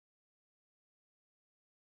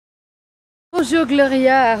Bonjour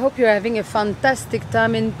Gloria, I hope you're having a fantastic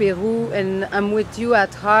time in Peru, and I'm with you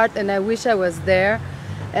at heart, and I wish I was there.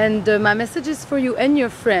 And my message is for you and your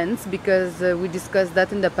friends, because we discussed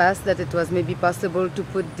that in the past, that it was maybe possible to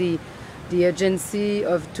put the Agency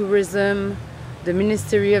of Tourism, the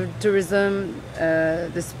Ministry of Tourism,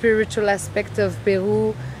 the spiritual aspect of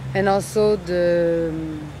Peru, and also the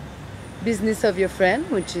business of your friend,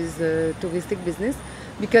 which is a touristic business.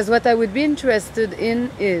 Because what I would be interested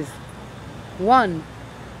in is, one,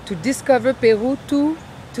 to discover Peru, two,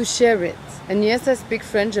 to share it. And yes, I speak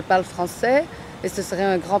French, je parle français, et ce serait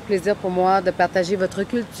un grand plaisir pour moi de partager votre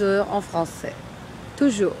culture en français.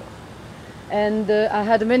 Toujours. And I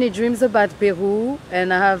had many dreams about Peru,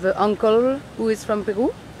 and I have an uncle who is from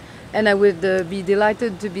Peru, and I would be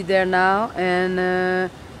delighted to be there now,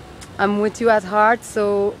 and I'm with you at heart,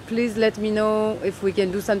 so please let me know if we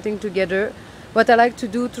can do something together. What I like to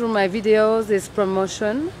do through my videos is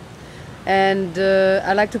promotion, and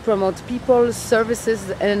I like to promote people,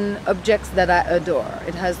 services, and objects that I adore.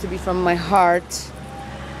 It has to be from my heart.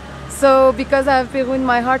 So because I have Peru in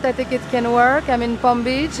my heart, I think it can work. I'm in Palm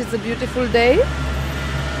Beach, it's a beautiful day,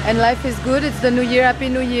 and life is good. It's the new year, Happy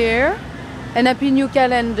New Year, and Happy New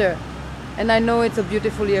Calendar. And I know it's a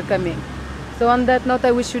beautiful year coming. So on that note,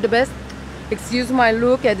 I wish you the best. Excuse my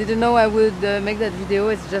look, I didn't know I would make that video.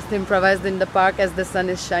 It's just improvised in the park as the sun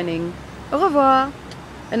is shining. Au revoir!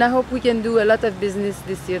 And I hope we can do a lot of business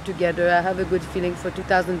this year together. I have a good feeling for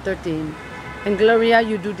 2013. And Gloria,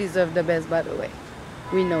 you do deserve the best, by the way.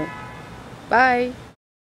 We know. Bye!